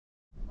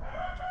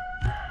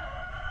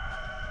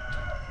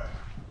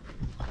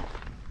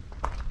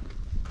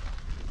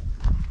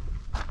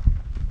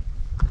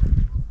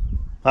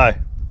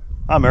Hi,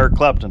 I'm Eric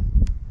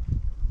Clapton.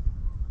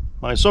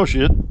 My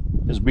associate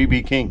is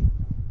BB King.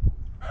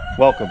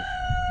 Welcome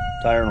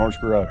to Iron Horse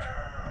Garage.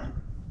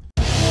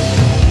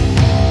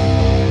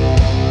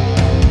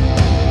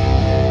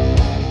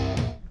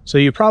 So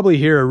you probably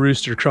hear a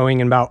rooster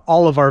crowing in about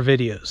all of our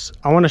videos.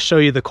 I want to show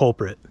you the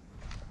culprit.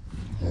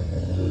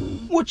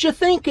 What you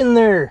thinking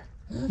there,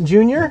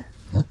 Junior?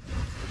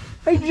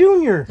 Hey,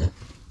 Junior.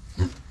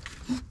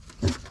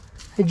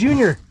 Hey,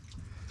 Junior.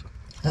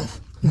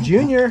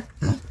 Junior.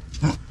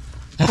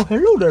 Oh,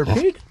 hello there,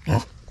 pig.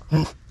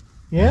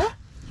 Yeah?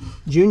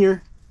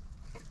 Junior.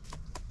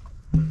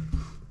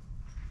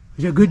 Is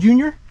that good,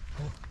 Junior?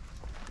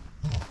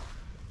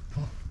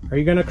 Are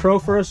you gonna crow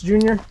for us,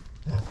 Junior?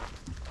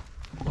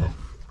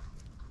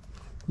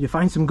 You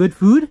find some good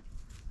food?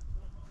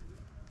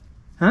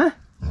 Huh?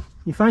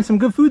 You find some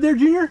good food there,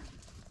 Junior?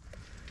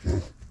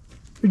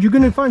 Are you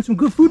gonna find some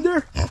good food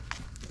there?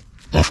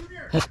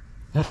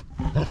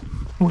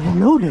 Oh,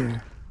 hello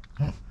there.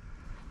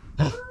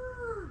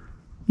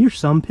 You're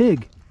some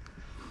pig.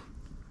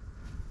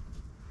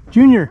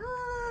 Junior.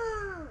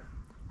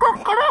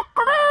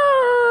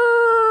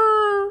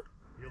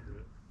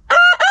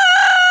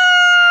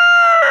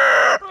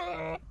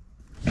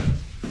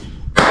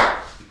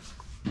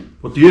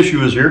 What the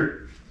issue is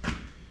here,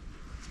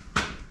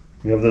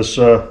 we have this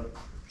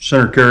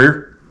center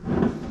carrier.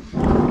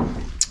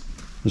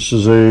 This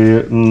is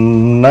a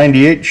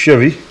 98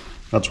 Chevy.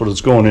 That's what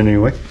it's going in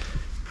anyway.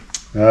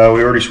 We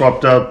already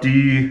swapped out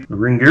the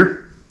ring gear.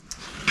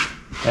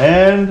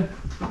 And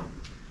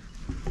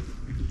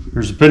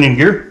here's the pinion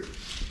gear.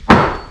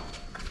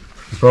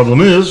 The problem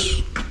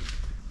is,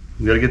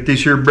 we got to get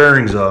these here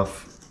bearings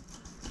off.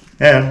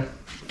 And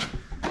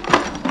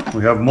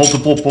we have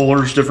multiple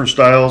pullers, different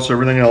styles,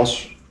 everything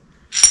else.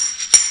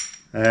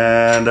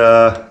 And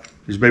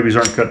these babies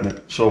aren't cutting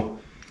it. So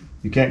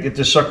you can't get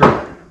this sucker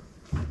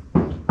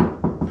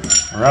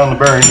around the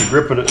bearing to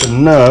grip it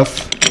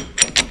enough,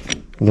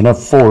 with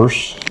enough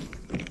force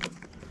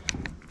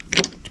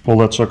to pull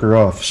that sucker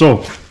off.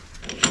 So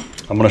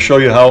I'm going to show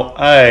you how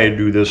I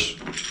do this.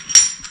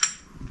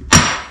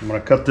 I'm going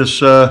to cut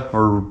this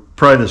or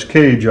pry this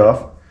cage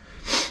off,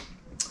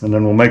 and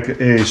then we'll make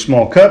a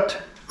small cut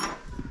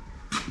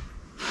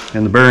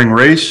in the bearing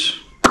race,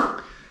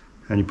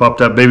 and you pop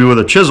that baby with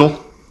a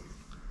chisel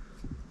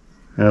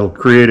and it'll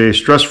create a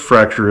stress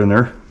fracture in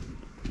there,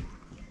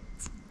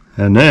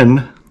 and then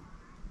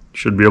you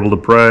should be able to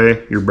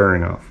pry your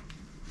bearing off.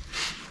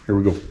 Here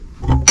we go.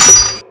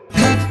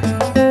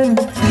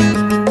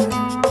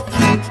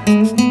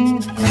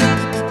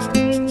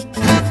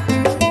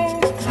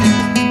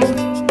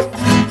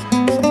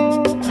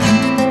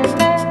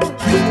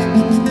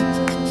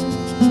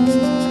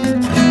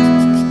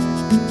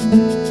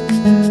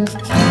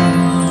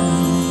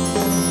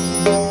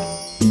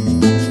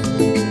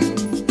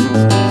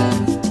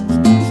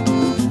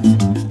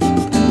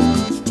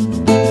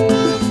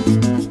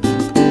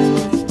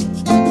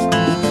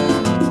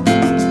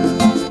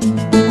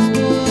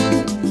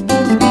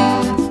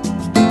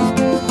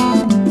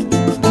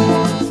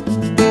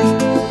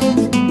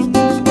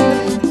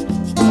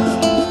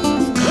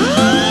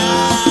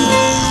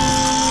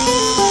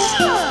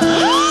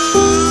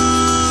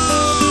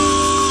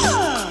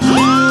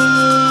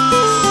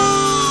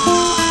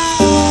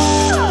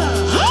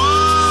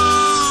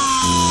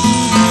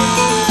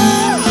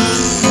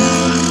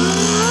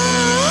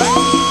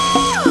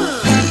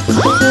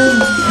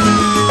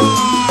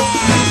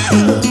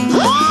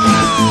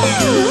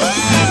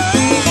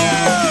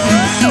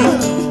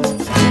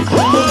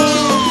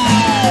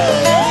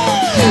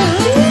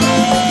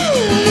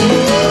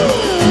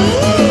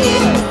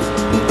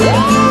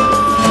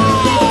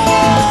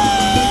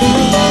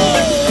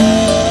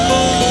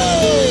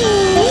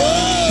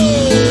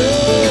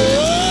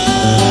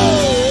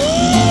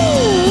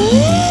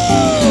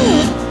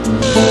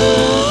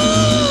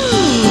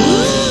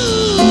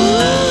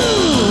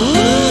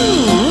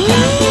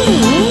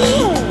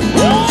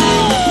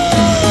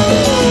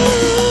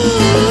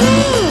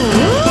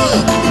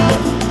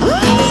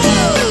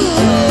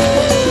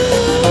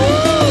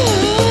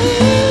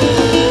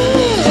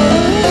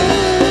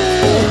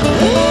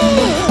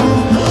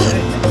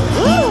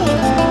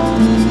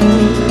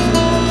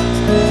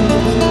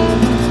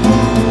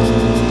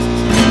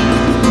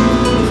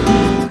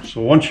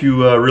 Once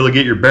you really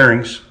get your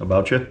bearings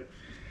about you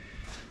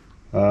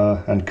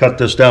and cut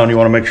this down, you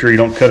want to make sure you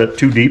don't cut it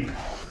too deep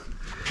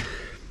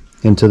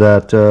into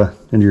that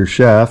into your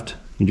shaft.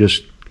 You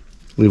just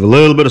leave a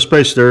little bit of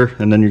space there,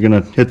 and then you're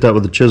going to hit that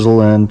with a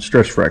chisel and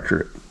stress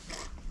fracture it.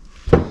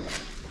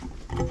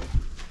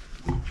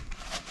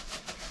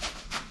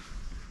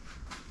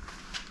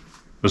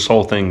 This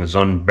whole thing is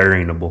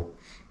unbearingable.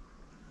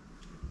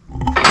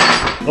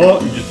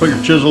 Oh, you just put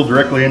your chisel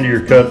directly into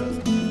your cut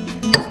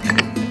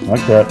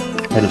like that.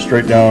 Head it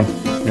straight down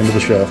into the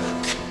shaft.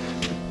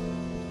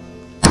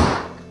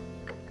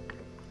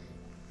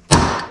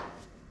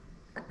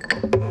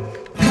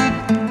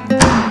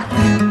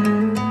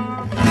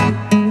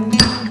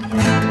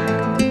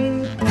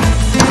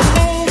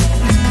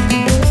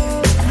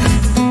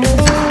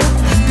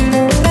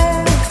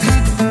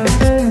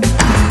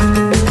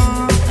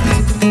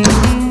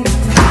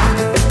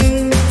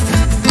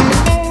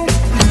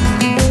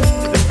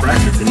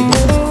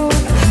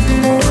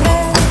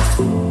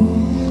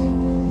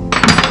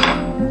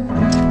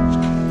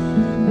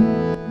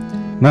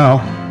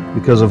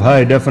 because of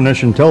high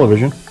definition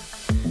television,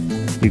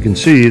 you can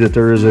see that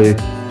there is a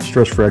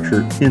stress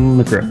fracture in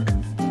the crack.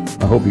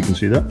 I hope you can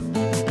see that.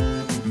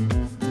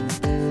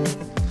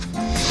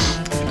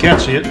 If you can't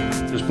see it,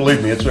 just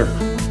believe me, it's there.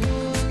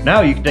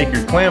 Now you can take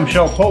your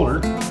clamshell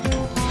holder,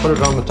 put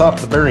it on the top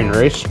of the bearing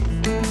race,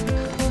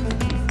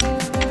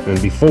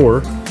 and before,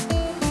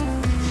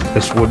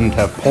 this wouldn't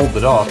have pulled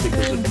it off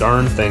because the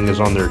darn thing is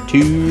on there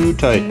too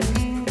tight.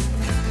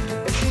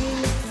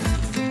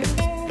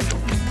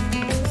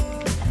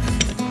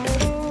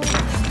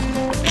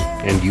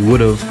 And you would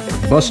have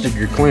busted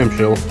your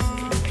clamshell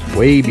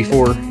way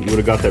before you would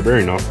have got that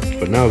bearing off.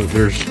 But now that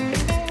there's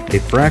a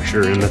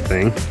fracture in the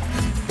thing,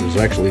 it's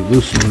actually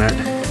loosening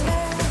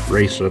that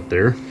race up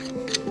there.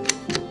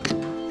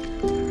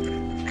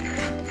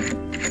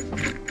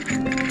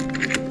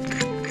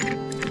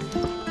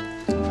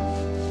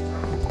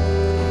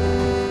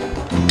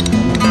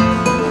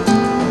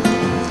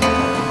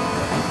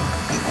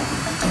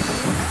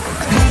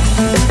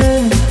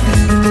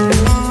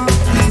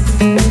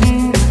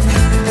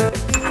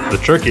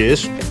 The trick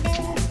is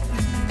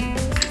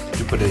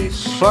to put a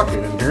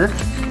socket in here.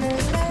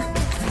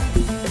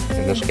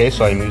 In this case,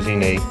 I'm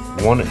using a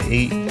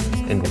 1/8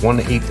 and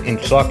 1/8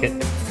 inch socket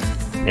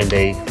and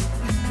a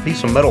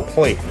piece of metal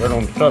plate right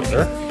on the top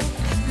there.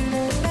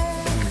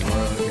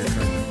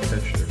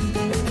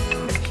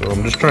 So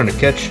I'm just trying to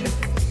catch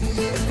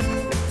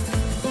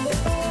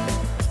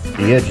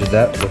the edge of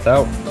that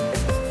without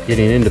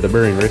getting into the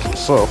bearing race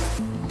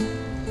itself.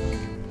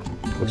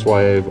 That's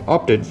why I've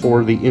opted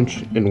for the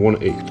 1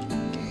 1/8 inch.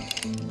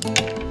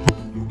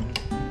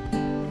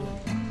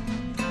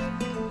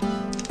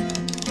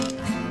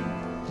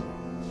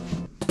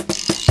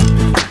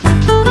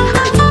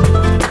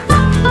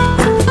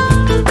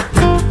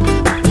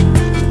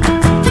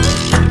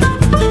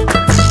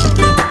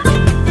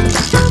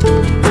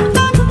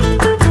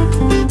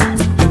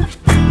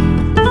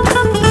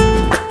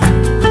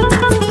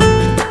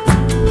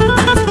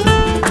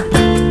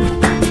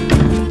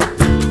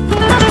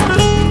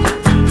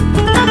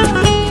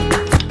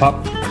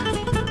 Pop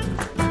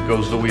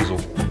goes the weasel.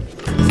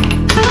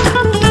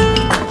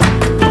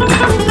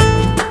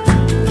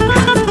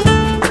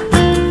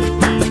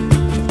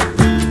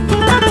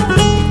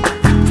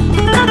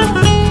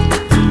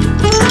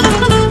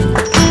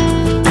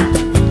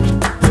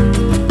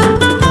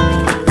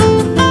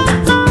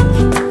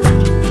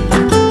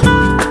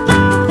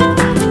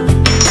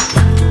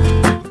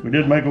 We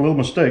did make a little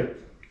mistake,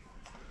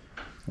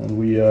 and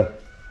we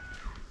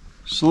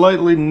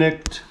slightly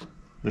nicked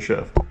the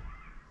shaft.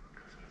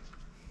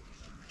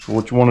 So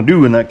what you want to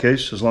do in that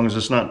case, as long as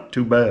it's not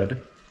too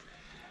bad,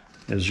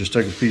 is just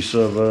take a piece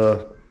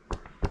of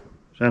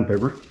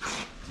sandpaper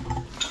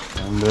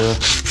and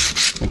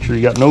make sure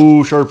you got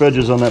no sharp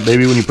edges on that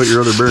baby when you put your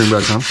other bearing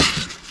back on.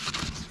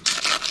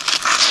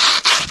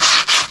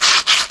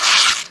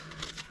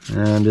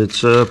 And it's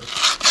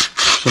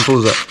simple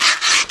as that.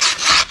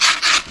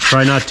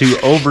 Try not to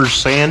over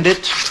sand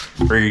it,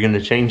 or you're going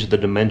to change the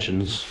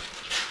dimensions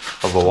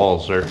of the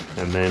walls there,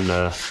 and then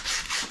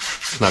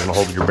it's not going to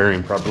hold your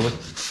bearing properly.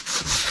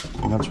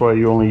 And that's why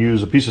you only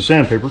use a piece of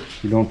sandpaper.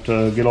 You don't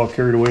get all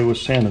carried away with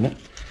sand in it.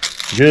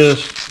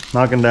 Just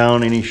knocking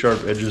down any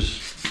sharp edges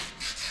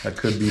that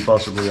could be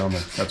possibly on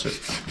there. That's it.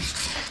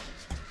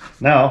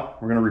 Now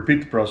we're going to repeat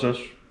the process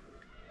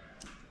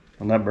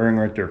on that bearing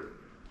right there.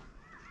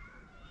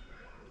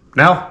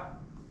 Now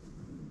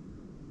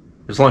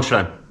it's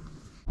lunchtime.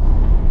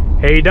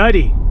 Hey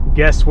Duddy,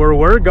 guess where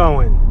we're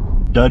going?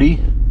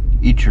 Duddy,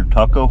 eat your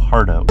taco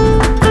heart out.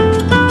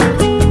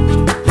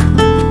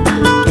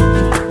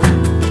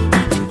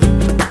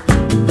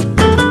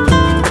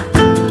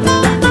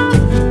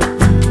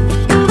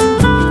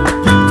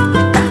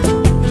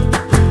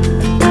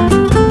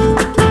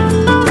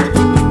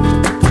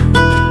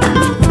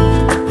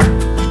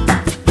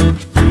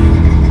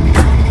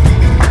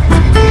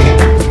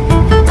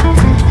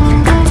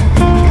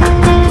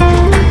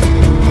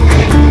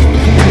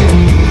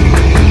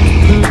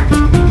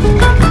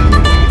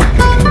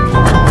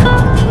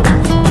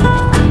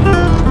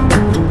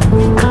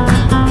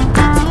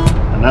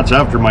 That's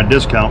after my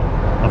discount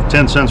of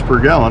 10 cents per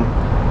gallon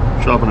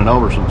shopping at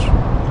Albertsons.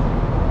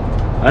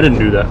 I didn't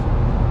do that.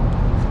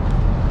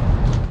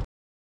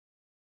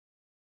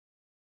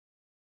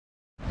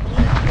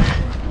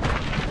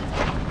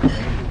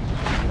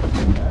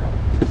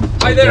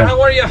 Hi there, how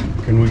are you?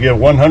 Can we get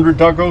 100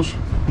 tacos?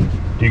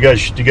 Do you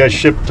guys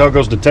ship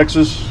tacos to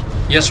Texas?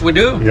 Yes, we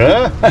do.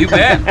 Yeah? You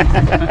bet.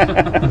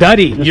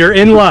 Duddy, you're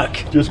in luck.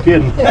 Just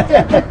kidding.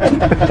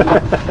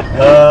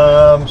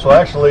 So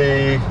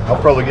actually, I'll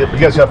probably get. You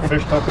guys have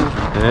fish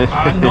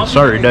tacos?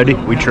 Sorry, Duddy,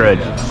 we tried.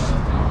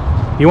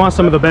 You want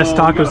some of the best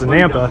tacos in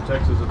Nampa?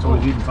 Texas, it's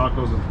always eating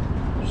tacos.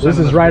 This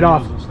is right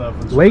off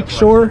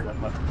Lakeshore,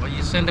 Well,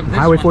 you send him this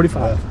Highway one.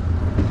 45.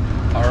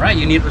 All right,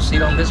 you need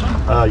receipt on this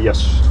one?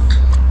 Yes.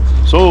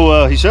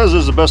 So he says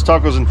this is the best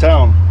tacos in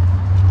town.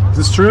 Is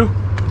this true?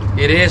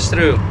 It is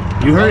true.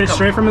 You heard it Welcome.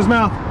 straight from his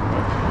mouth.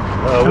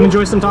 Come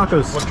enjoy some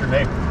tacos. What's your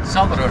name?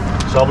 Salvador.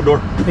 Salvador.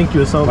 Thank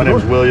you, Salvador. My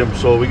name's William.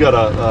 So we got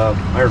a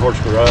Iron Horse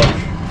garage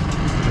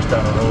just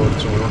down the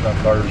road. So we work on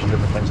cars and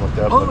different things like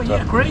that. Oh, but,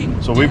 yeah, great.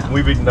 So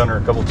we've eaten down there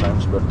a couple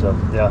times, but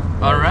yeah.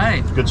 All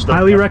right. Good stuff.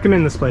 Highly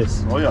recommend this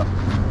place. Oh yeah.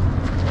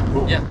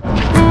 Cool. Yeah.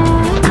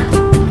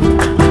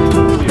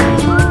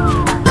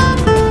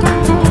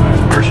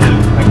 Appreciate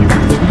it. Thank you.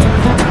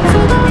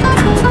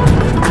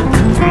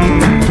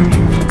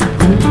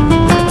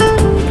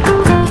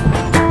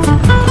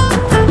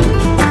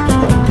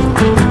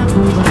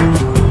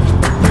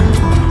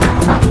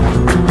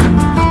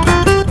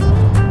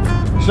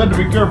 He said to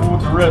be careful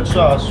with the red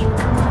sauce. So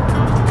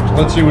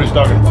let's see what he's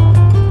talking about.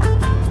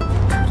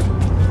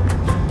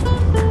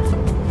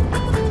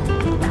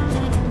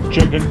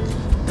 Chicken.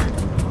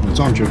 It's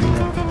on chicken.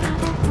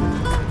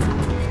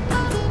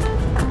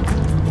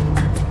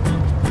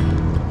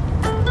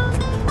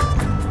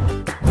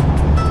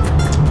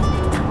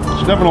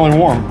 It's definitely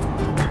warm.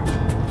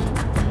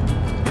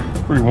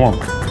 Pretty warm.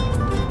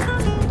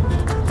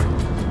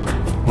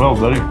 Well,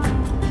 buddy.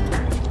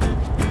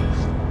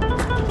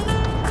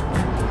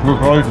 Look,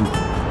 I can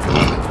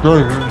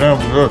down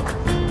good.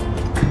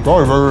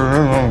 Sorry for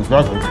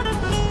exactly.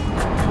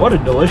 What a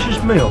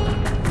delicious meal.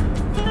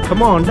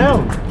 Come on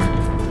down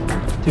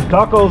to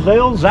Tacos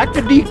El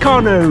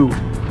Zacadicano.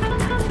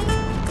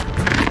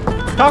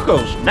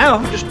 Tacos,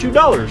 now just $2.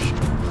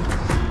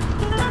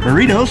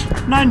 Burritos,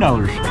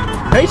 $9.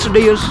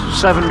 Quesadillas,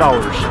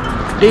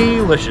 $7.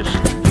 Delicious.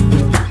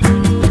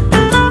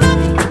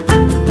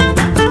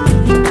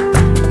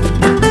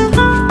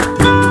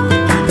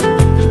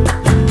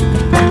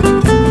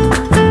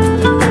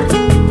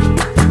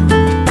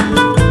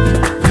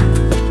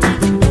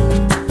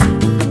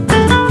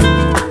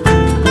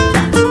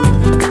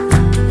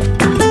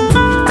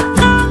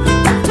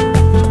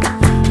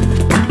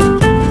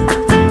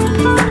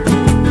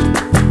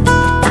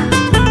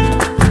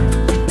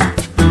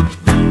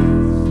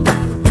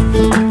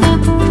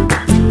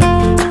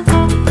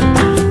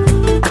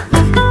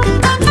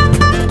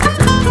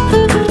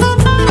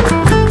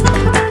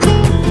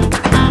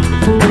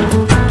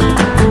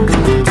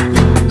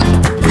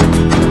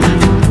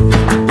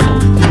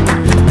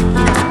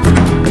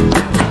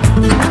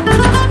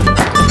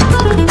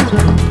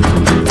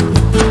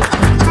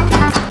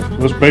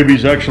 This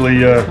baby's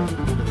actually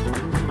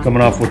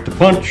coming off with the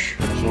punch,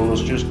 so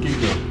let's just keep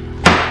going.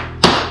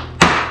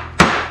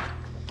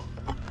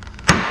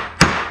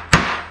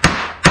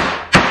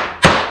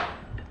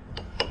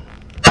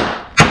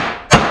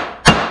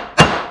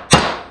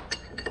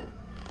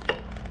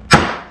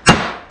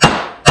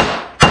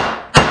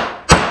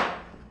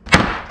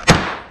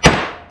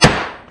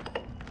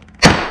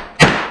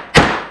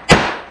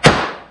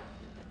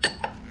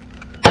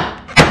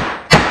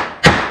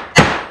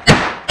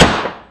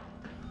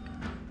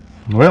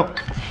 Well,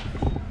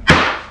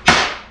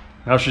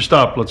 now she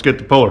stopped. Let's get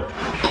the puller.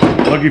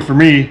 Lucky for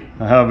me,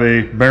 I have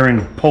a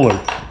bearing puller.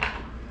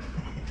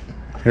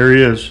 Here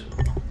he is,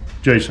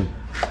 Jason.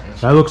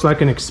 That looks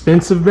like an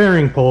expensive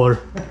bearing puller.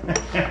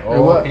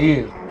 Oh, he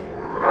is.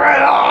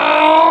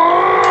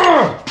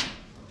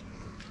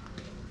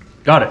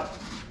 Got it.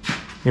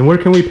 And where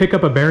can we pick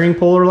up a bearing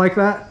puller like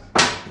that?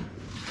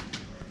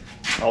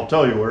 I'll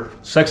tell you where.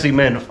 Sexy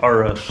Men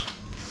R Us.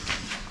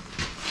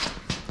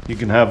 You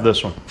can have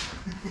this one.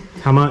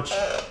 How much?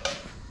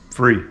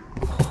 Free.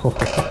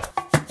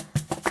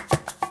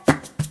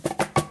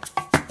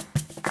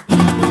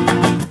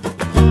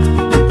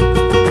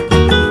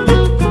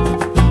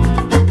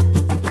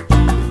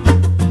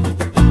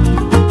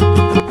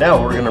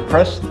 Now we're gonna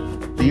press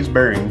these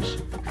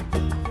bearings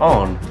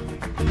on.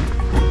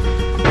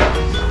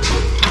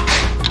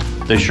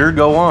 They sure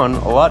go on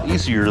a lot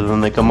easier than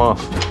they come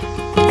off.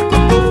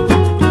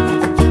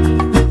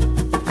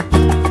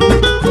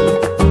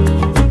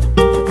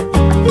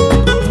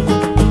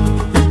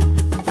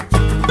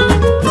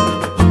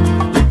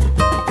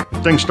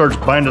 Thing starts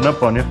binding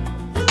up on you,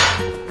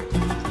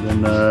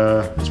 then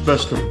it's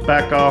best to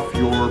back off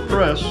your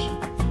press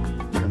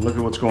and look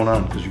at what's going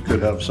on, because you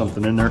could have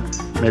something in there,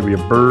 maybe a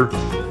burr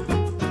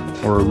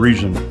or a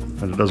reason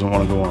that it doesn't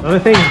want to go on. The other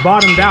thing's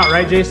bottomed out,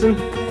 right, Jason?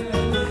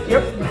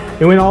 Yep.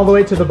 It went all the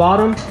way to the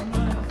bottom?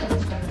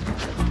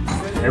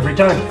 Every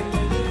time.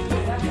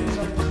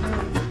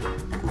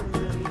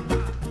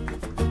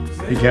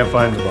 You can't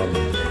find the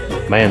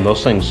bottom. Man,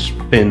 those things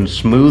spin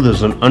smooth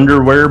as an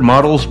underwear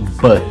model's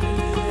butt.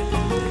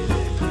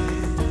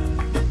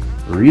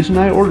 The reason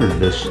I ordered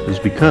this is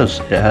because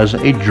it has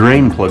a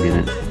drain plug in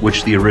it,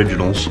 which the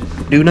originals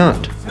do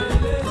not.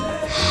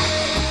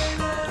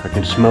 I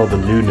can smell the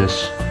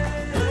newness.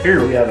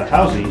 Here we have a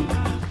housing,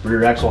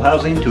 rear axle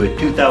housing to a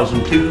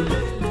 2002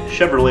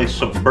 Chevrolet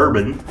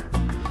Suburban.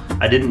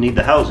 I didn't need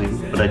the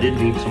housing, but I did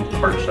need some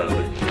parts out of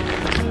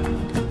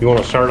it. You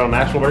want to start on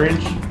axle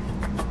bearings?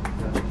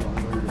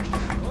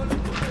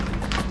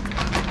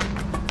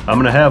 I'm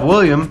going to have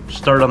William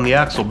start on the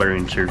axle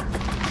bearings here.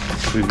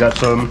 We've got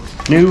some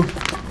new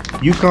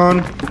Yukon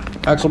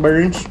axle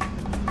bearings.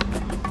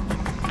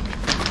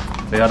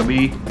 They ought to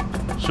be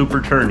super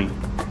turny.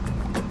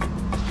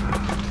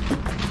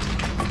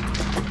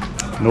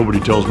 Nobody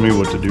tells me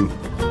what to do.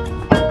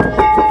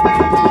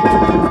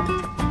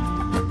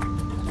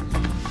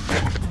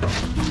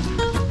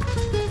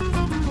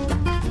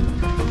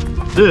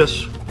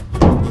 This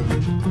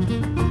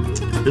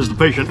is the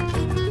patient,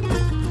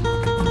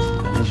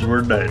 and this is where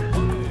it died.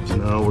 So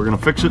now we're gonna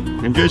fix it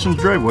in Jason's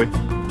driveway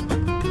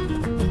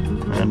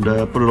and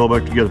put it all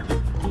back together.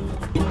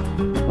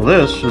 Well,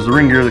 this is the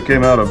ring gear that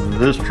came out of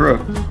this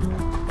truck.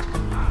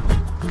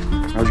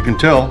 As you can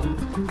tell,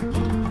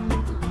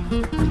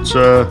 it's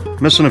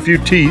missing a few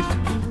teeth.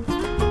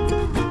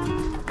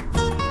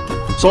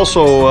 It's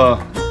also a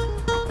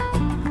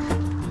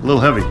little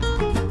heavy.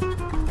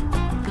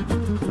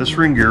 This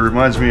ring gear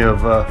reminds me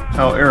of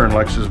how Aaron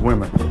likes his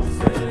women.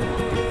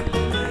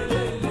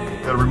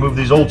 Got to remove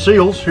these old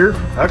seals here,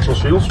 axle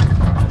seals.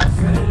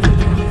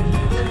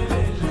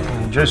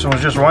 And Jason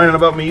was just whining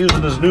about me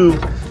using his new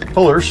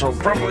puller, so I'll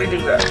probably do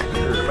that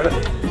here in a minute.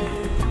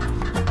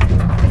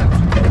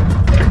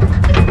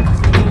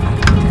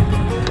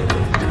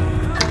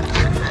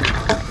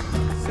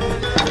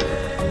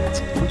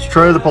 Let's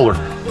try the puller.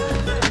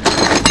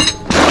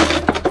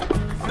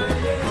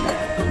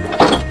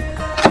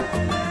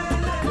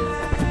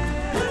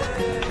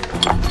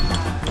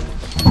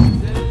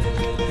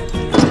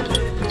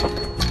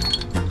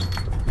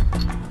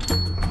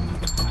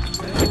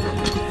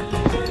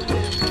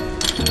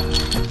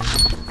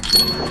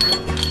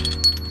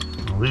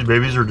 These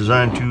babies are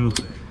designed to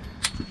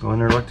go in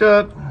there like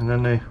that, and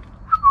then they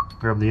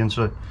grab the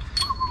inside.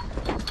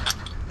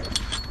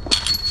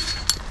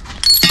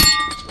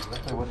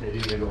 Exactly what they do,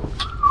 they go.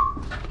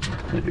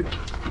 They do.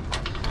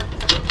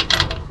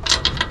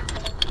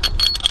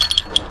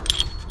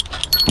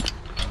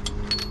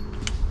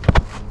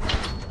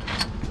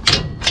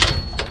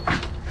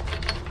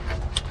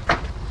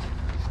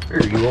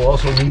 Here, you will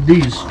also need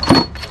these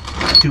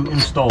to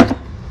install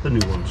the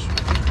new ones.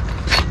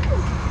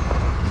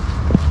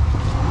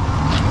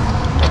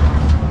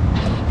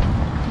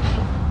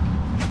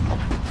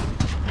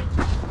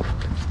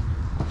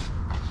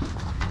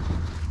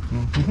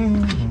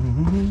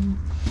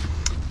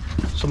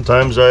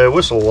 Sometimes I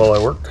whistle while I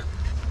work.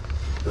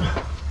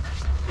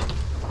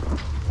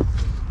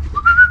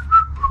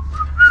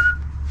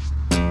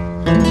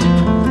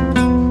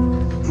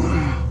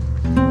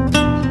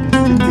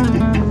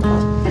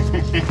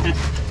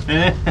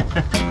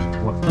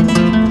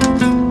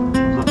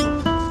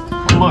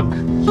 Look,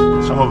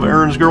 some of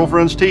Aaron's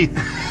girlfriend's teeth.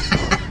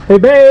 Hey,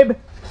 babe.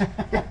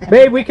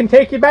 Babe, we can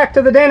take you back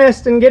to the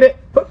dentist and get it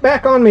put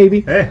back on,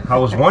 maybe. Hey, I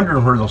was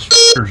wondering where those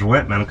f***ers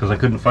went, man, because I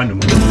couldn't find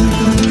them.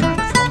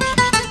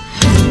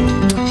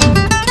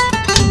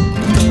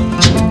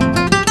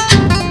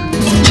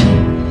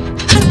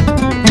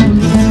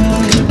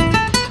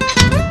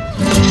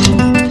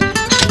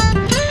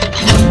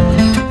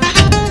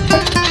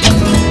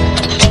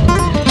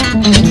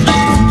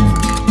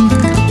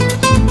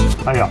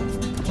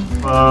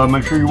 Hiya.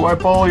 Make sure you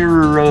wipe all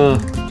your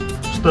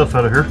stuff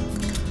out of here.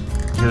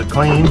 Get it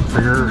clean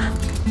for your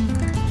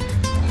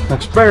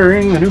next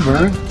bearing, the new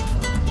bearing.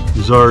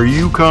 These are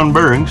Yukon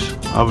bearings,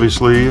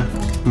 obviously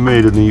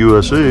made in the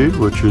USA,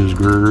 which is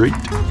great.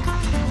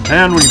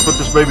 And when you put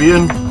this baby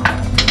in,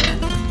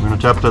 I'm going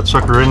to tap that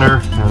sucker in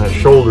there, and it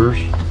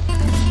shoulders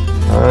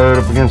right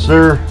up against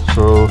there,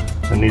 so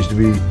it needs to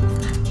be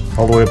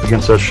all the way up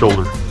against that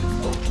shoulder.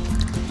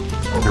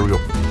 Here we go.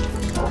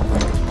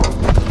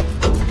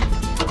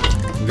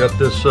 We got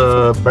this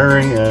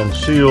bearing and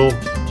seal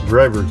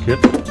driver kit.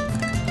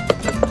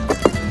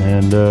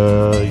 And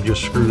you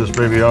just screw this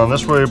baby on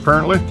this way,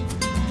 apparently.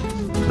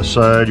 This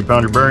side you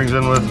pound your bearings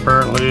in with,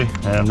 apparently,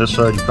 and this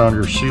side you pound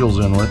your seals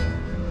in with.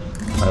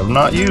 I have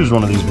not used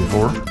one of these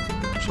before,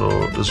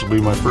 so this will be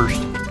my first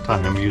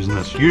time I'm using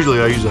this. Usually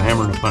I use a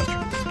hammer and a punch.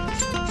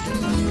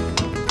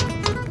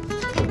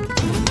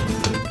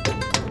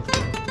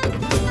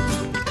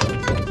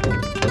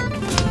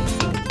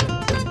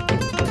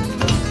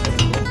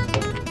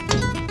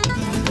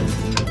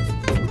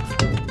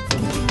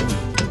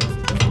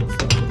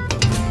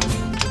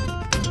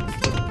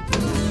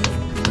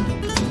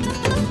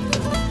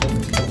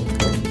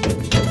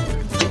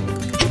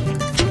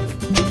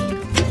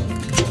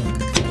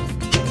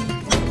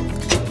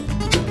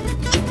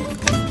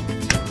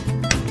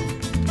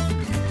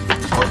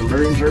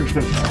 Bearings are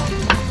expensive.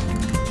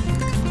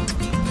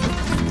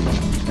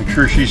 Make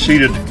sure she's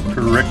seated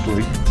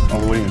correctly all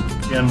the way in.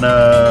 You can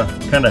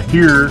kind of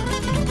hear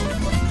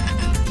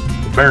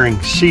the bearing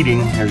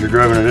seating as you're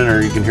driving it in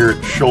there. You can hear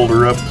it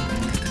shoulder up,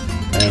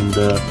 and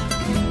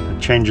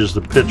it changes the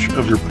pitch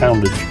of your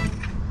poundage.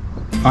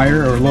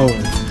 Higher or lower?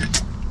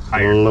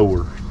 Higher.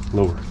 Lower.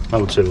 Lower. I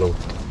would say lower.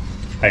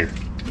 Higher.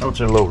 I would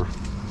say lower.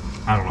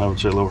 I don't know. I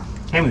would say lower.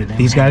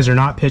 These guys are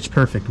not pitch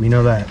perfect. We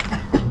know that.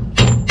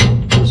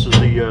 This is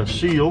the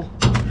seal,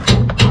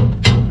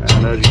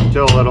 and as you can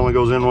tell, that only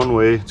goes in one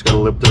way. It's got a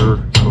lip there,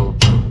 so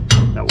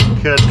that will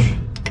catch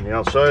on the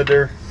outside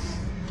there.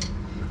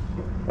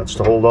 That's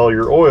to hold all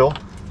your oil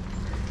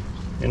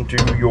into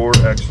your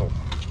axle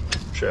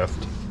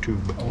shaft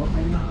tube.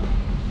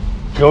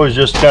 You always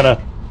just kind of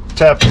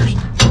tap your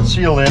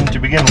seal in to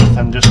begin with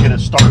and just get it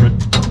started.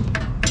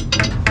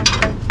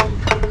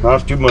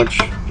 Not too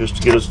much, just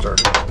to get it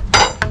started.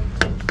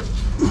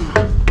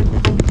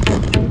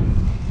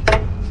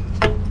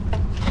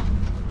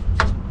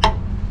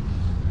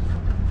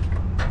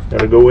 Got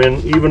to go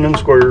in even and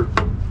square.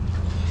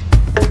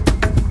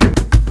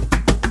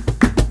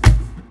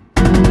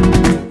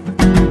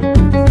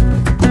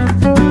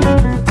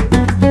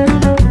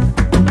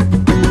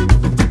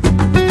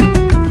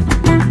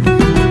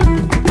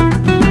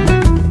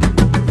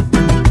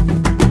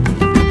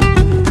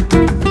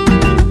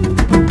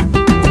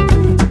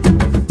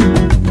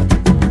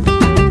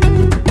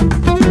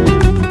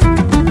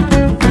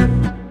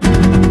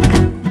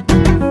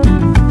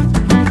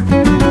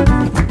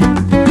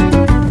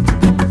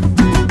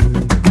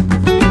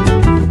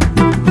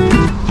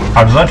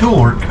 How does that tool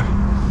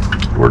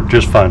work? Worked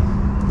just fine.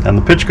 And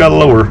the pitch got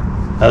lower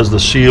as the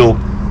seal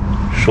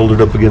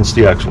shouldered up against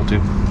the axle too.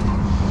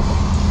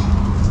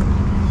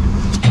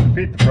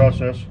 Repeat the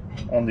process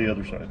on the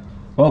other side.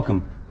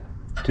 Welcome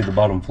to the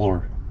bottom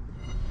floor.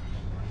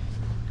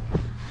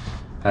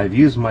 I've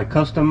used my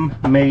custom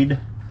made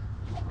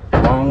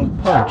long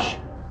punch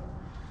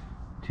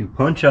to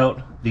punch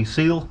out the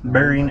seal,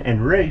 bearing,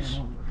 and race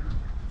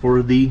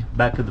for the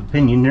back of the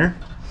pinion there.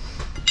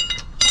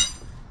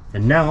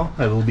 And now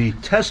I will be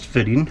test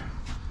fitting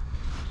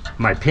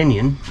my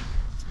pinion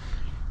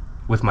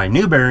with my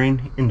new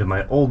bearing into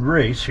my old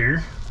race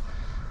here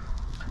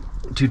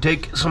to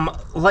take some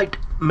light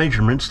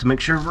measurements to make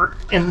sure we're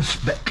in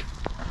spec.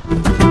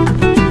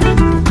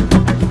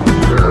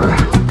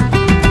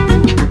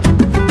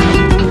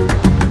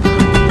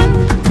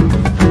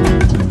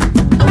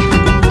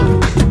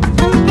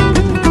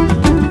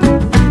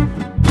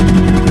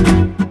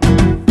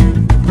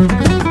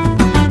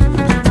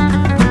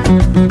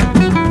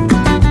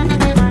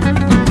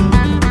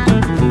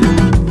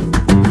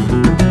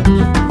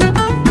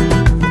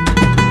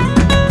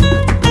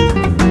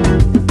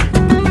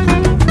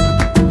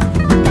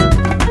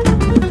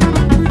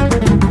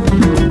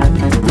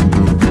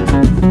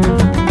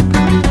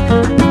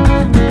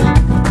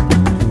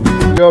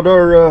 Got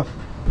our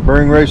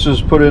bearing races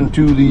put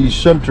into the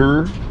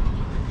center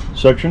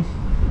section.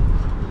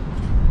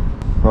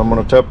 I'm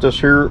going to tap this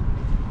here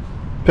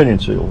pinion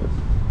seal.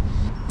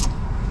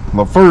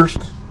 But first,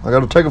 I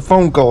got to take a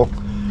phone call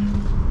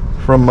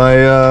from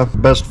my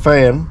best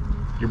fan,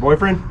 Your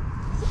boyfriend?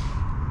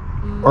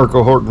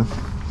 Arco Horton.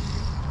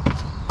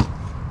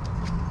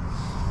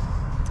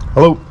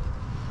 Hello.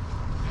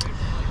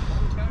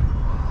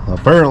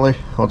 Apparently,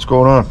 what's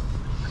going on?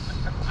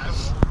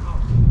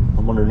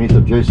 I'm underneath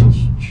of Jason's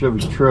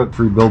Chevy truck,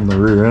 rebuilding the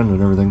rear end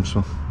and everything,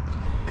 so.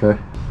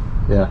 Okay.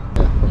 Yeah,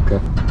 okay.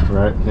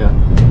 Right, yeah.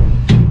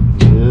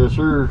 Yes,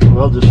 sir.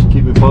 Well, just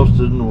keep me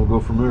posted and we'll go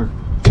from there.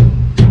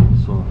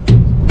 So.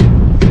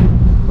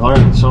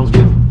 Alright, sounds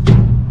good.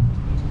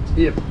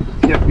 Yep,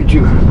 you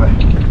too. Bye.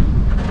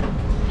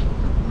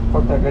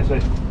 Fuck that guy say.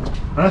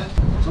 Huh?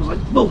 Sounds like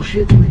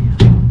bullshit.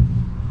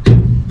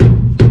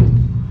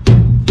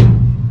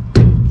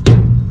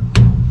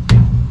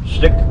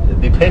 Stick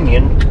the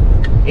pinion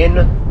in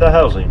the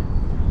housing.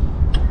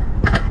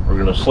 We're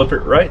going to slip it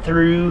right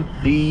through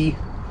the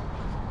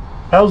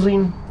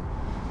housing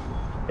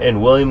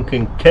and William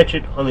can catch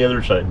it on the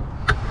other side.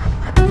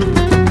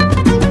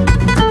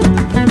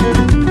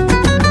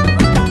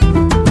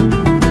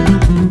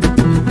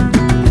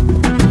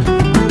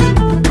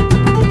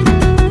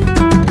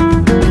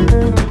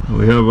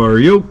 We have our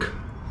yoke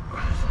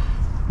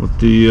with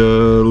the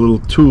little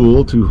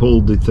tool to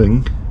hold the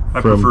thing.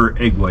 I prefer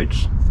egg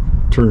whites.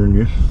 Turning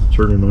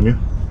on you.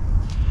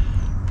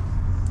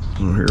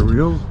 So here we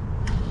go.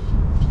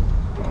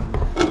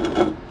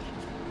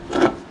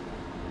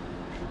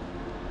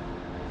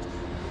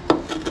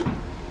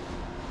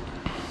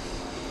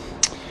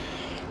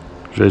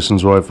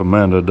 Jason's wife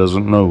Amanda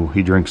doesn't know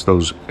he drinks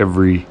those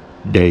every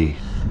day.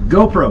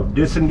 GoPro,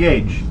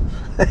 disengage.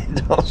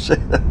 Don't say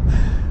that.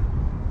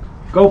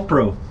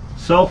 GoPro,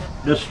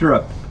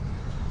 self-destruct.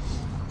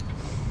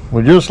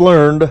 We just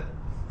learned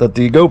that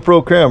the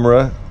GoPro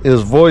camera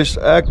is voice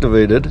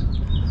activated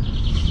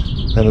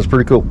and it's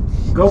pretty cool.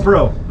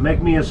 GoPro,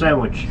 make me a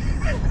sandwich.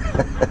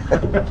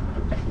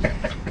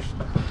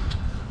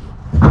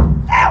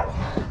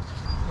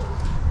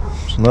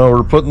 So now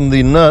we're putting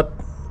the nut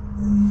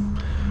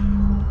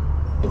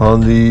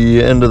on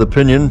the end of the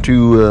pinion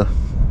to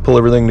pull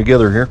everything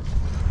together here.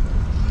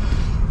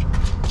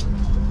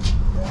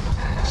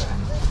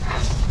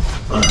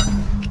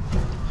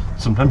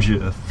 Sometimes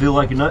you feel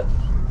like a nut,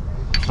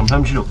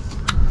 sometimes you don't.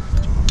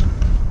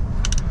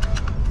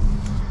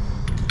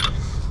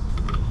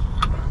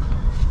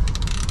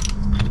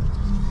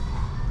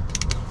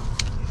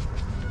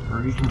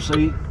 Or you can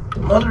say,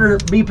 mother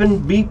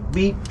beeping, beep,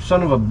 beep,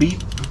 son of a beep.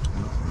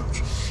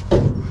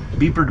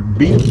 Beeper to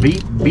beep,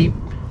 beep, beep,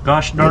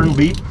 gosh darn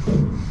beep.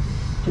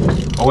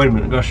 Oh, wait a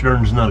minute, gosh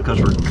darn is not a cuss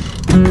word.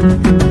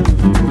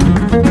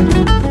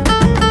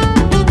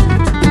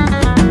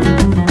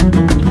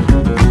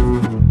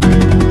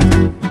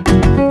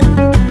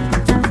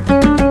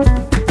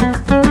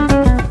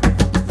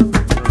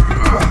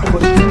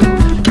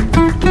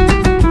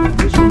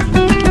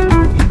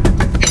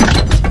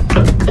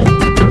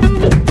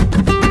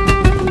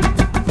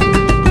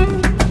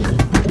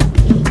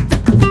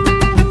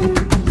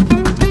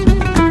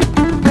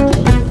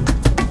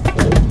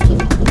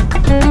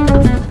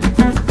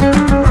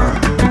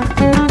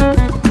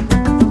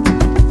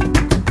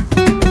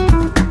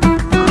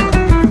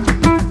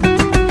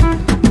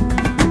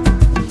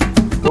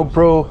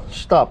 GoPro,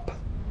 stop.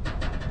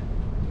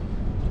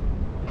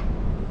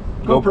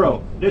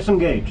 GoPro,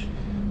 disengage.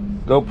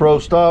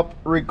 GoPro, stop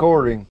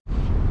recording.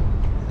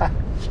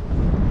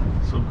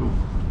 So cool.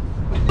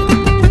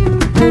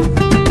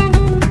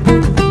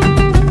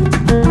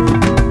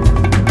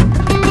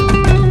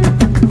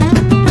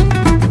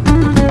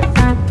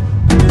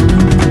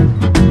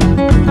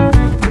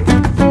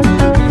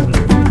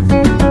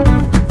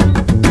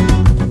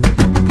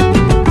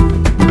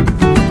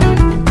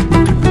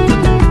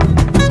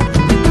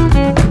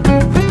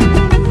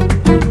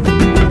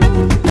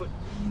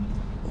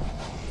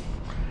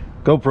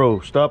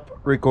 GoPro, stop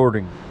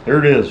recording. Here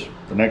it is,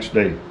 the next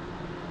day.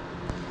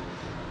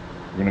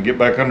 We're gonna get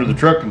back under the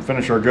truck and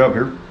finish our job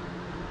here.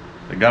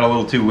 It got a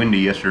little too windy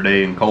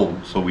yesterday and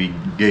cold, so we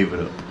gave it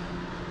up.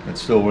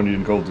 It's still windy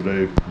and cold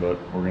today, but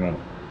we're gonna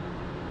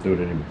do it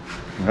anyway.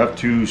 We have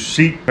to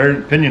seat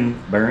pinion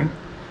bearing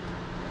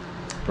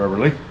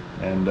properly,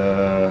 and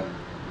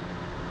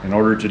in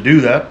order to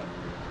do that,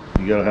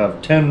 you gotta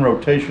have 10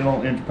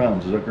 rotational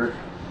inch-pounds. Is that correct?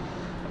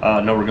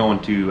 No, we're going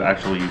to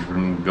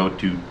go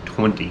to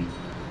 20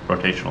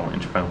 rotational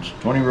inch-pounds.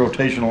 20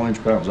 rotational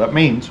inch-pounds. That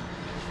means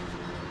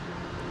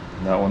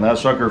that when that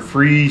sucker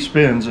free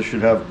spins, it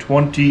should have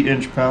 20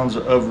 inch-pounds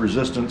of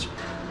resistance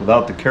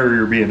without the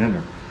carrier being in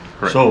there.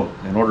 Correct. So,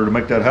 in order to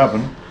make that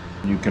happen,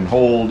 you can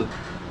hold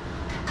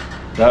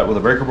that with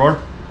a breaker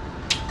bar,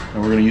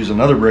 and we're going to use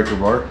another breaker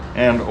bar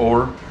and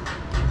or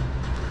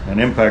an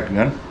impact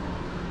gun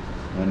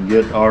and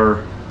get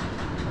our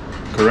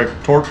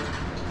correct torque,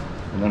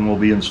 and then we'll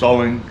be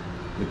installing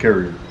the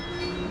carrier.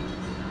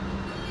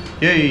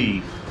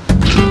 Yay!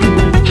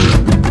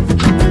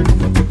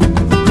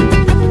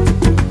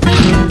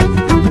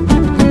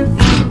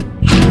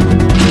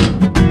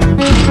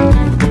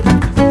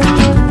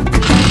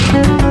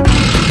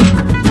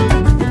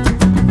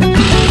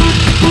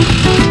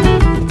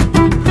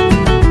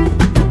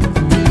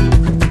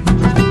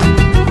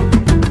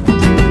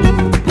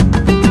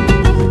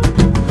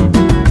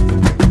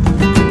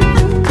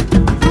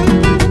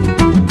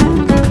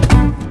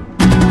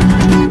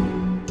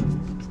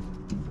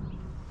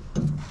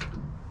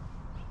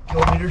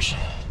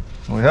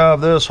 We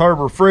have this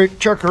Harbor Freight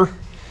checker,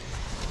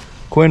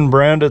 Quinn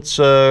brand. It's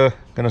going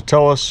to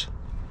tell us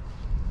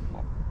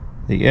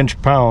the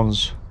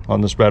inch-pounds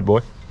on this bad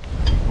boy.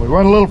 We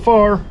went a little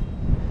far,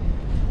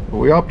 but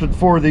we opted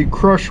for the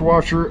crush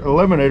washer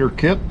eliminator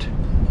kit,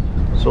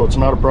 so it's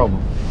not a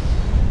problem.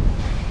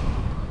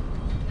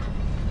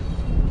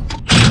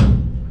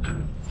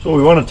 So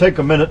we want to take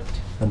a minute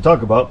and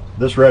talk about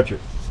this ratchet.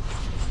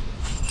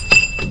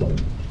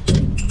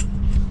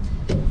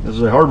 This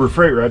is a Harbor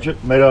Freight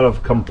ratchet made out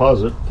of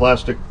composite,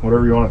 plastic,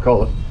 whatever you want to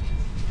call it.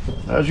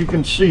 As you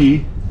can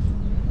see,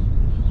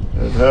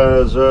 it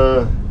has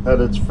had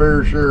its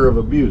fair share of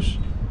abuse.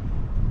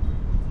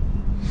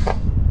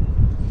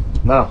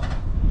 Now,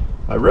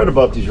 I read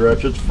about these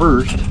ratchets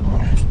first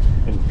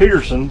in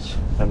Peterson's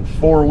and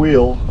Four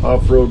Wheel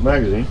Off-Road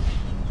magazine,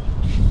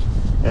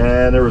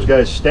 and there was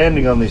guys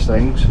standing on these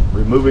things,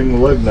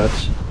 removing lug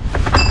nuts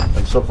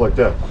and stuff like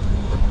that.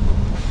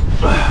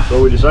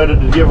 So we decided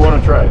to give one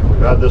a try. We've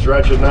had this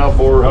ratchet now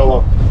for how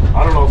long?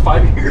 I don't know,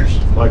 5 years.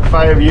 Like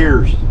 5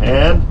 years.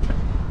 And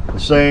the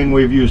saying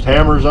we've used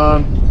hammers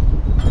on,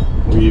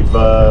 we've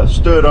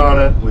stood on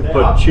it, we've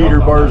put cheater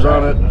bars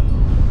on it,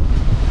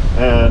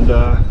 and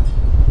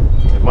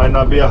it might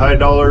not be a high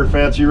dollar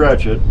fancy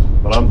ratchet,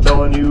 but I'm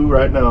telling you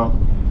right now,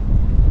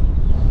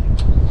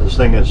 this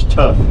thing is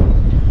tough.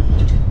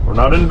 We're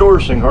not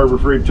endorsing Harbor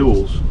Freight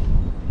tools.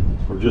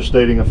 We're just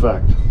stating a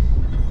fact.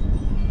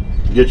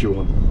 Get you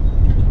one.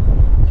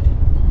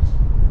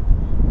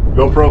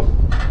 GoPro,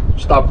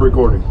 stop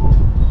recording.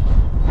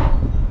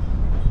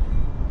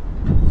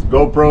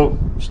 GoPro,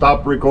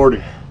 stop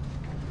recording.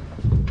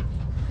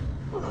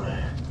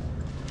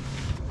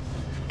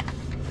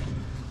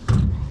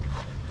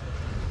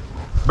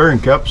 Bearing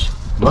caps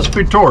must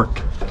be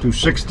torqued to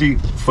 60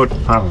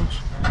 foot-pounds.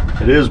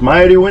 It is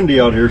mighty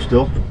windy out here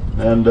still,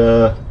 and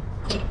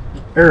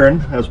Aaron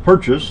has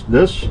purchased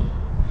this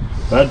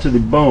bad to the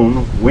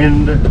bone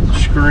wind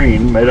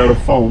screen made out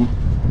of foam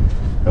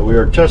that we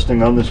are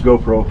testing on this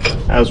GoPro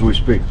as we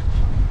speak.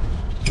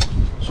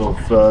 So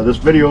if this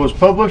video is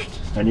published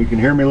and you can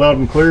hear me loud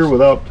and clear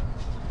without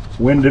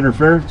wind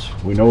interference,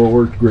 we know it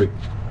worked great.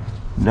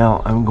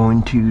 Now I'm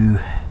going to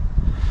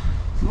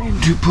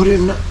need to put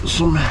in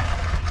some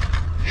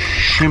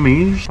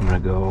shimmies. I'm gonna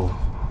go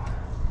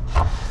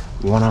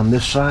one on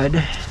this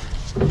side,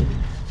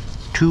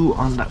 two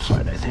on that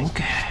side, I think,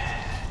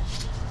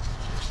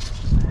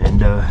 and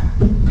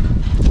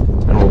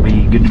then we'll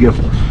be good to go.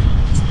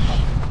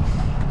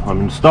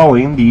 I'm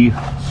installing the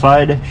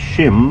side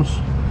shims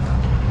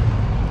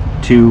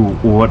to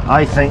what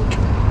I think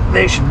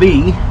they should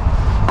be,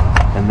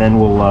 and then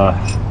we'll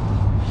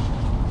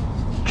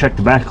check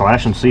the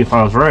backlash and see if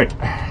I was right.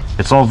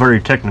 It's all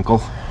very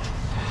technical,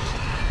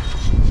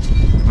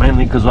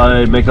 mainly because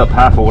I make up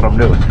half of what I'm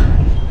doing.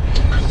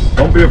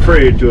 Don't be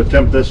afraid to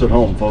attempt this at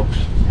home, folks.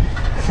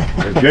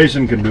 If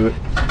Jason can do it,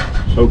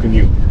 so can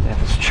you.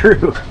 That's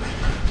true.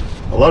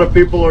 A lot of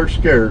people are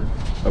scared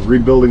of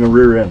rebuilding a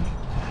rear end.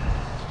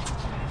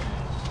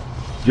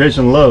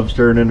 Jason loves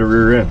tearing into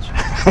rear ends.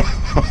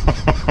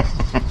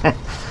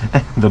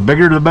 The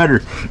bigger the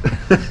better.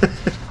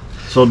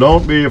 So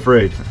don't be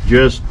afraid.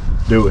 Just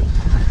do it.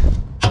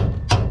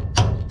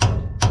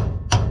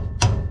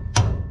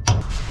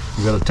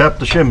 You gotta tap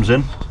the shims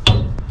in.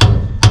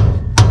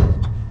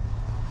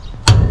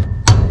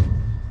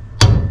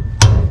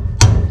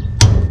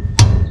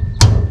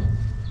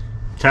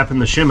 Tapping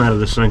the shim out of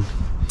this thing.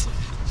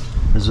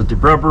 Is it the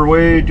proper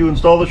way to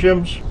install the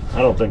shims? I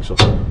don't think so.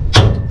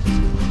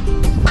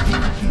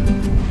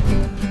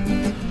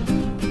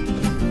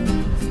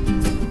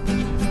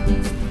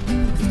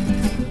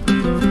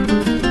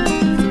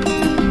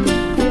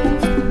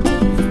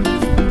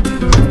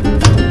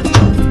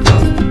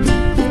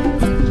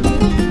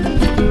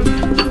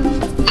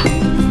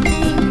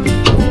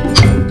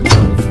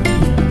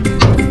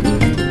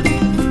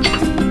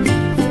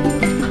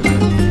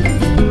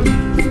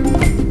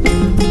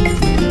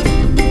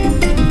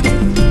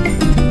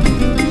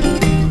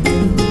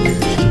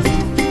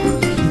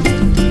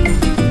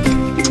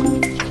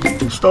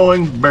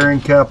 Installing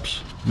bearing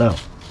caps now.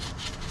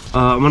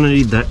 I'm gonna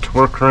need that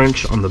torque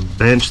wrench on the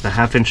bench, the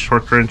 1/2-inch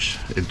torque wrench.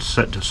 It's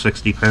set to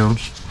 60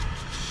 pounds.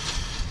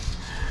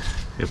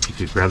 If you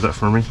could grab that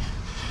for me.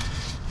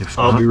 If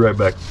I'll not, be right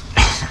back.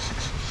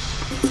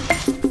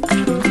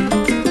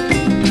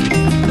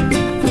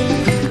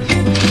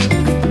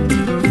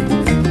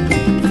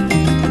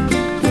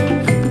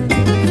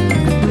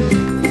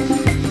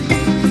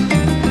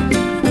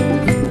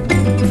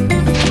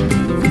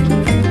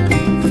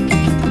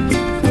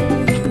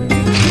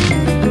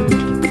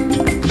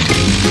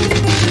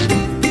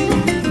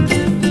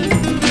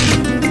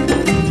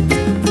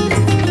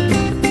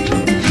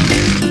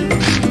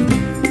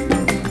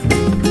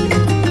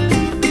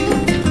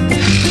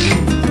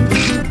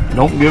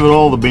 Don't give it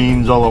all the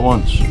beans all at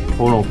once.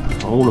 oh no,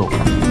 oh no.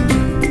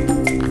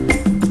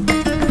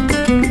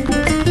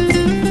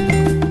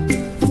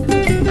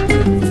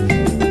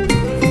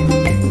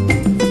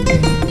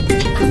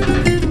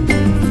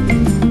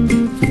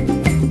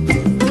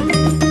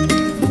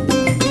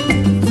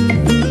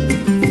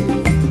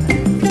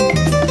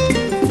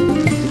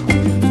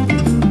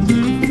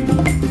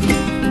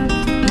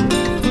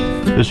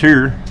 This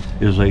here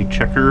is a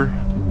checker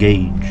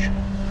gauge.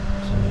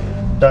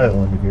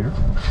 Dial indicator.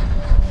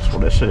 That's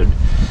what I said.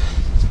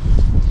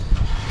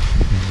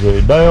 This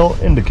is a dial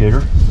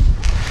indicator.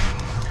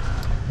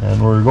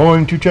 And we're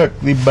going to check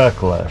the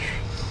backlash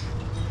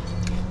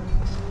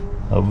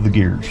of the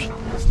gears.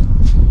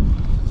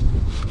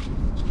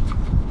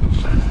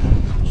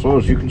 So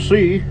as you can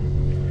see,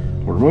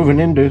 we're moving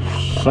into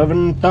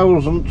 7 8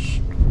 thousandths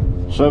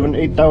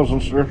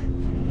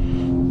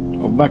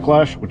of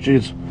backlash, which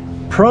is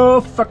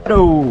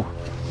perfecto.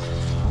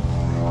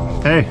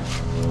 Hey,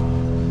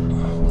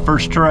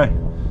 first try.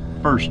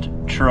 First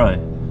try.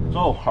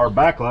 So our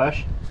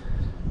backlash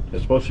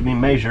is supposed to be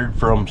measured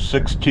from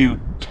 6 to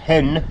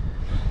 10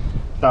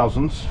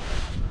 thousandths.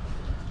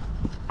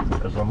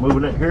 As I'm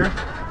moving it here,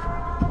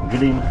 I'm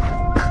getting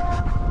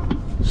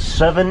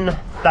 7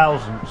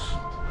 thousandths.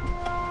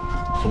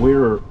 So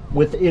we're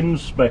within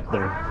spec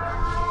there.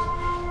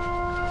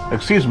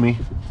 Excuse me,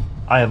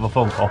 I have a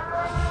phone call.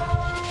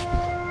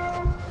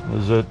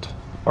 Is it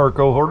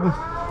Arco Horton?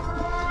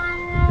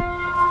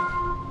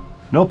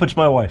 Nope, it's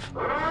my wife.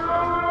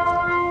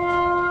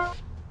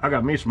 I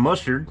got me some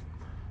mustard,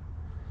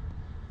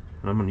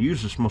 and I'm going to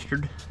use this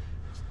mustard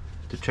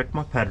to check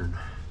my pattern.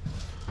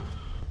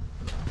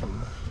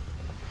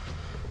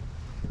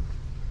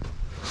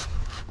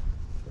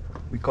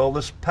 We call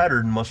this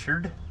pattern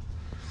mustard.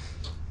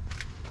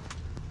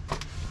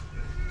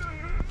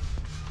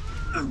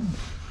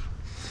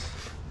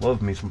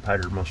 Love me some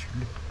pattern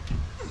mustard.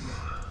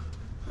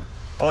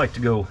 I like to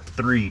go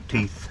 3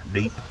 teeth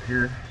deep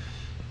here.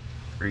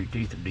 3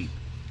 teeth deep.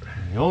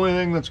 The only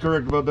thing that's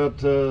correct about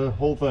that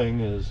whole thing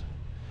is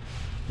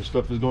this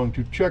stuff is going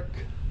to check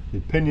the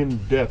pinion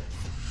depth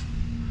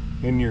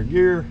in your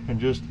gear and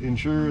just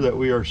ensure that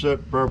we are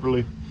set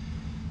properly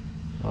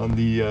on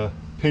the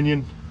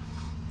pinion.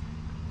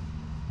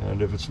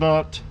 And if it's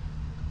not,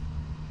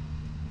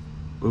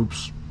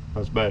 oops,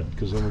 that's bad,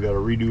 because then we got to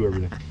redo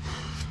everything.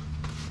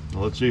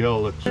 Now let's see how it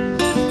looks.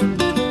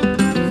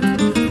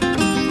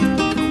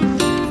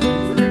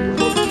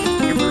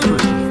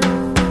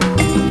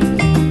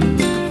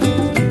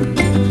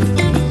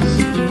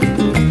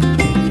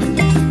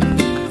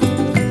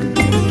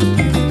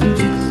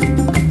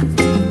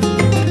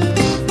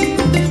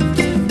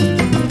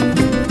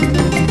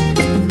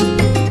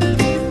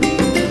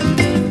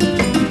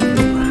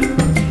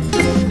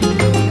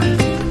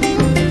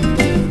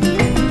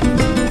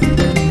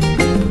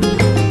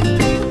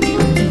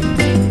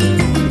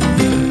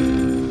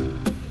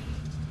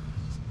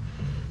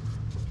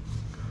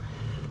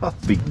 I'll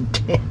be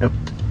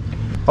damned.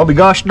 I'll be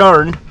gosh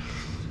darned.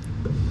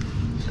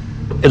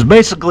 It's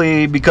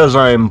basically because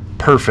I'm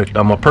perfect.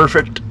 I'm a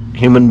perfect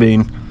human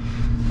being,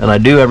 and I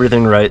do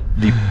everything right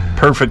the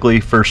perfectly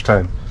first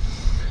time.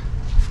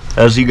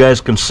 As you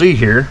guys can see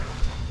here,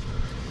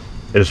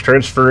 It is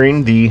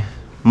transferring the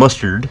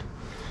mustard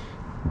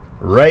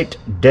right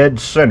dead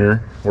center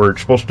where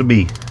it's supposed to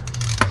be.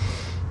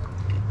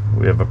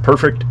 We have a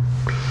perfect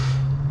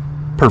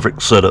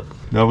setup.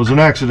 That was an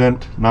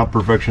accident, not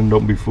perfection.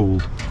 Don't be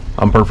fooled.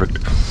 I'm perfect.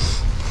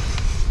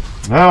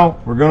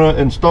 Now we're gonna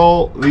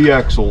install the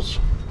axles.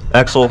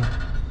 Axle,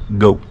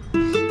 go.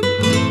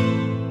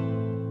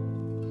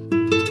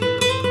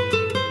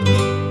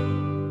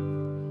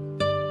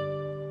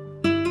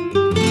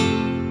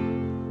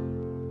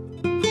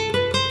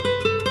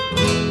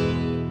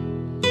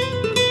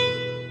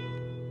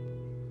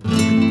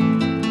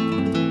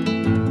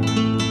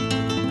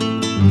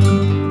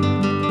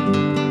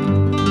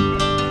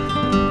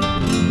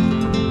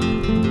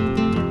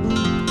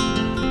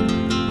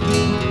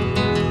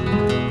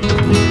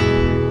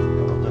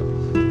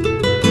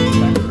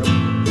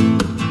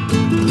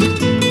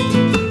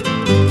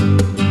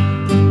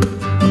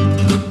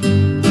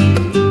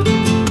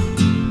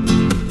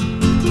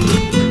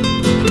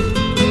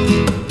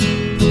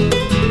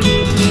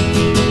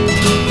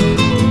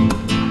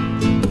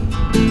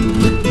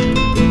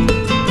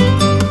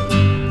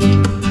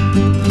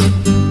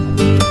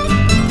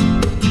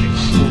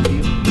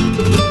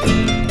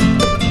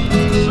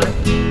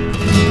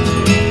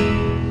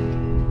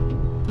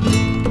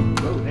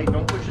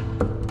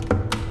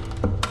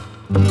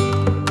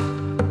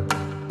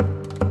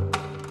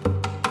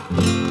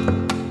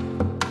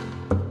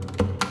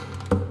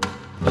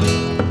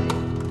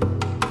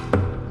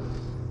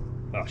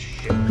 Oh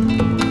shit.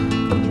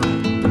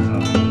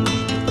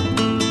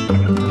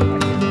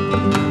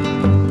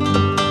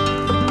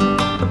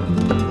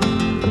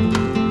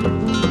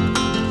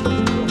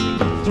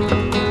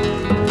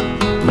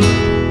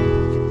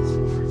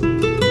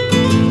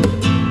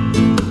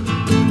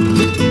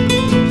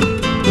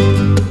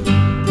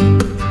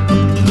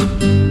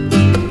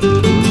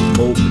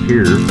 Bolt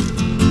here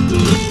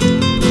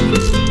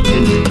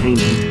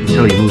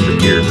until you move the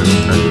gear.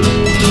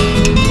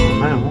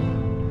 Well,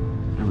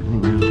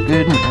 everything is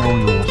good. Now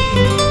we will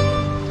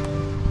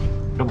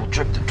double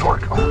check the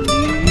torque on the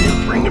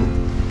ring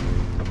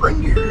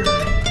gear.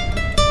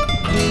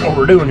 What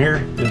we're doing here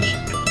is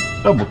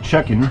double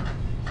checking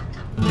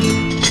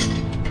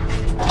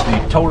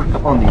the torque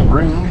on the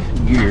ring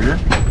gear.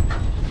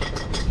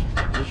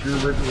 Is this your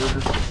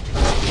regulator?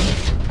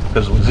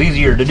 Because it was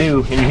easier to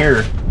do in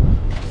here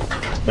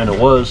than it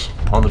was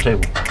on the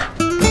table.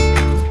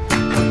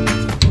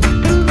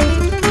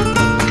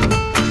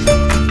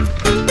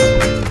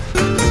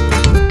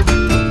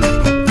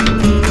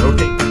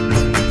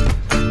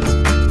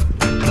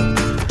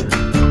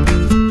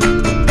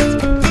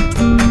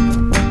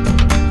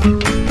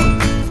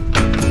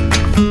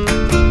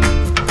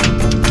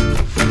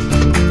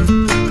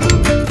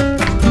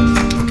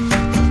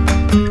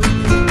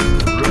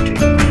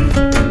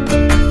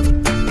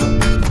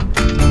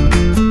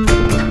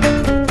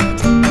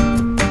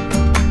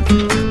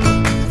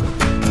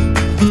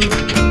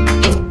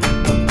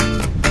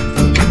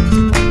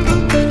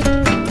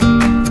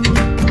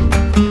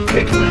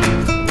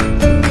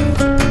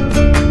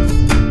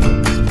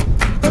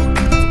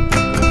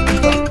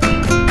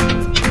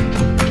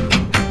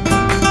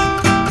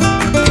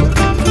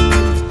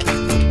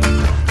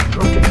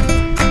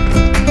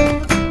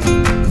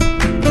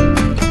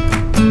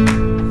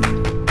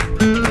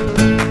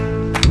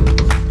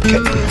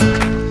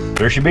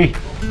 There she be.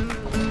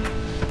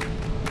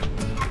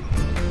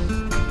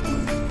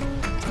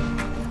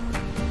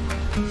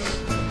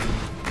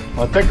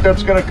 I think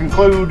that's going to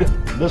conclude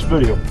this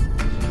video.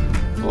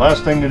 The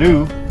last thing to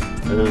do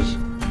is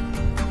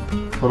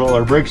put all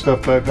our brake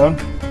stuff back on,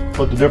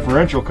 put the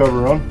differential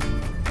cover on,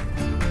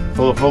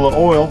 fill it full of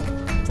oil,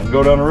 and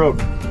go down the road.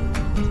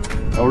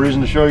 No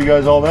reason to show you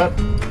guys all that,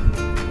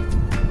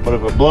 but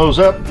if it blows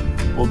up,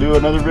 we'll do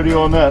another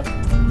video on that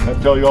and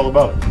tell you all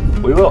about it.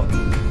 We will.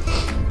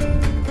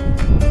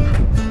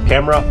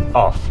 Camera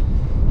off.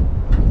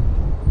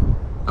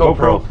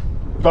 GoPro.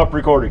 Stop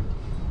recording.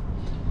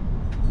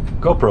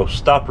 GoPro,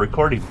 stop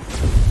recording.